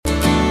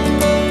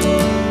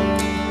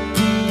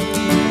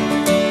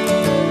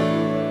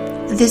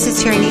This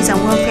is Terry Nees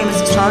on World Famous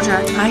Astrologer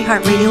on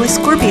iHeartRadio with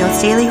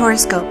Scorpio's Daily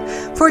Horoscope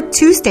for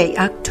Tuesday,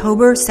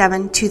 October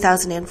 7,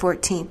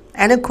 2014.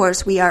 And of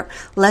course, we are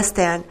less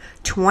than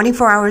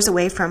 24 hours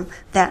away from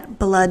that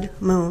blood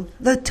moon,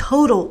 the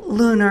total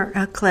lunar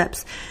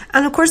eclipse.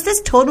 And of course,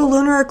 this total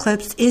lunar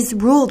eclipse is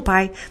ruled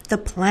by the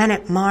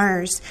planet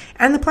Mars.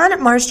 And the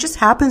planet Mars just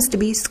happens to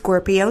be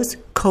Scorpio's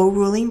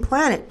co-ruling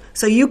planet.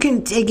 So you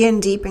can dig in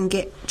deep and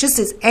get just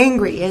as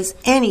angry as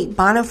any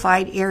bona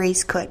fide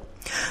Aries could.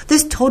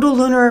 This total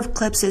lunar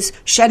eclipse is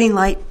shedding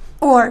light,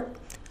 or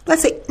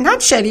let's say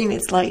not shedding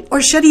its light,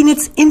 or shedding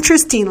its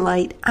interesting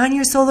light on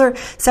your solar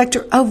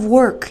sector of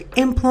work,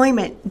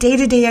 employment,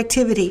 day-to-day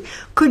activity.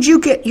 Could you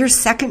get your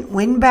second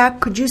wind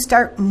back? Could you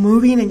start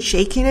moving and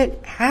shaking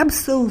it?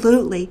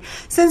 Absolutely.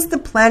 Since the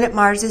planet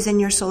Mars is in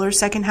your solar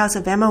second house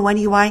of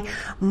MONEY,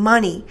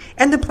 money,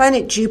 and the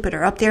planet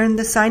Jupiter up there in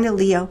the sign of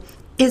Leo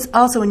is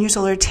also in your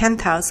solar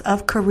 10th house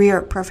of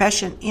career,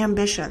 profession,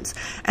 ambitions.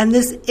 And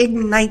this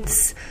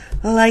ignites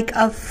like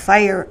a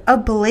fire, a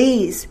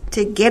blaze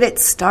to get it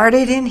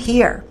started in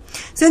here.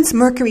 Since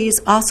Mercury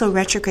is also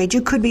retrograde,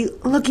 you could be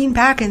looking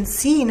back and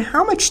seeing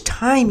how much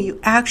time you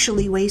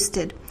actually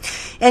wasted.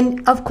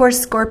 And of course,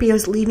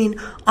 Scorpio's leaving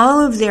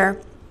all of their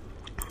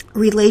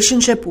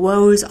relationship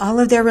woes, all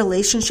of their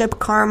relationship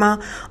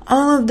karma,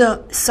 all of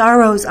the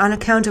sorrows on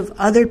account of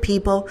other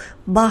people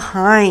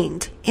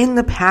behind in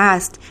the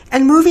past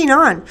and moving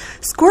on.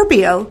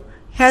 Scorpio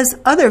has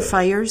other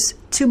fires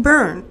to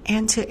burn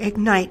and to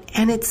ignite,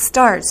 and it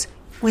starts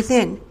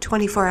within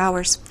 24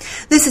 hours.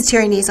 This is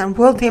Terry Nees on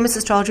World Famous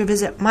Astrologer.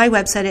 Visit my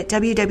website at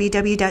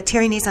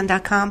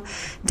www.terryneeson.com.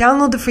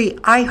 Download the free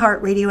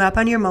iHeartRadio app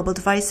on your mobile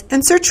device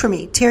and search for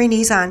me, Terry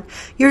Neeson,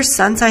 your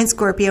sun sign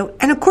Scorpio.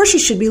 And of course, you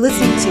should be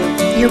listening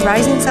to your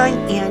rising sign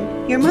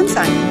and your moon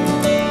sign.